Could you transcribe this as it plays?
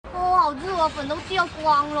我粉都掉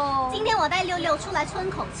光了。今天我带六六出来村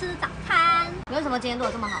口吃早餐。你为什么今天对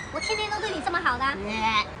我这么好？我天天都对你这么好的。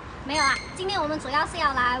没有啊，今天我们主要是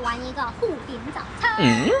要来玩一个互点早餐。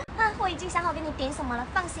我已经想好给你点什么了，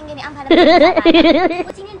放心，给你安排的。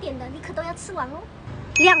我今天点的你可都要吃完哦。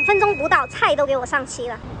2分钟不到，菜都给我上齐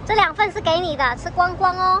了。这2份是给你的，吃光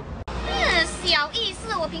光哦。小意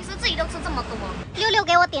思，我平时自己都吃这么多。六六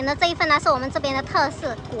给我点的这一份呢，是我们这边的特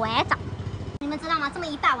色鬼枣。你们知道吗？这么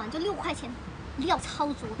一大碗就6块钱，料超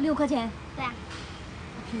足。6块钱？对啊，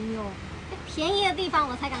便宜哦。便宜的地方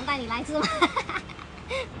我才敢带你来吃嘛。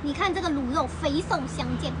你看这个卤肉肥瘦相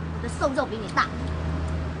间，我的瘦肉比你大。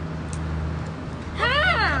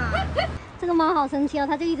这个猫好神奇哦，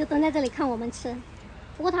它就一直蹲在这里看我们吃。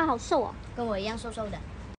不过它好瘦哦，跟我一样瘦瘦的。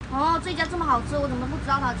哦，这家这么好吃，我怎么不知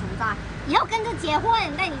道它的存在？以后跟着结婚，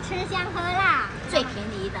带你吃香喝辣，最便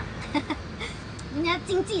宜的。人家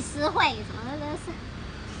经济实惠，什么的是。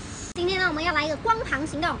今天呢，我们要来一个光盘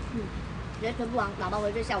行动。直接全部拿到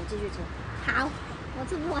回去，下午继续吃。好，我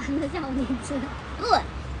吃不完的叫你吃。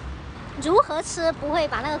如何吃不会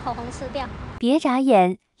把那个口红吃掉？别眨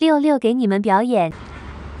眼，六六给你们表演。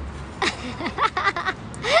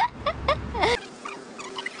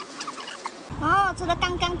哦，吃的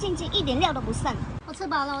干干净净，一点料都不剩。我吃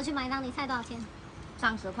饱了，我去买单。你猜多少钱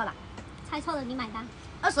？30块吧。猜错了，你买单。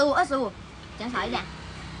25，减少一点。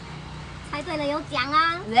猜对了有奖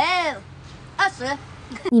啊。20。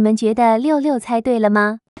你们觉得六六猜对了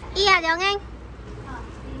吗2英。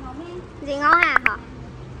0哈好。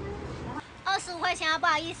25块钱啊，不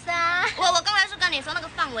好意思啊。我刚才是跟你说那个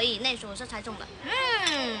范围以内，所以我是猜中的。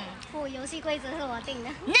不，游戏规则是我定的。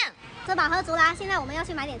No。吃饱喝足啦，现在我们要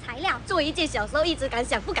去买点材料，做一件小时候一直敢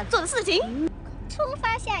想不敢做的事情。出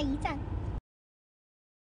发下一站。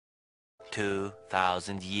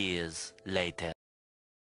2000 years later。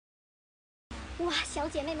哇，小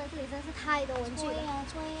姐妹们，这里真是太多文具了。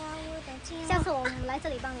下次我们来这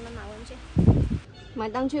里帮你们买文具。买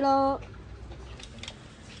单去喽。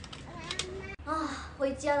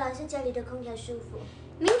回家了，是家里的空调舒服。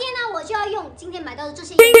明天呢，我就要用今天买到的这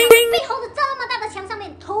些颜料在背后的这么大的墙上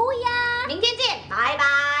面涂鸦。明天见，拜拜。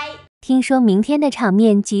听说明天的场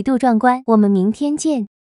面极度壮观，我们明天见。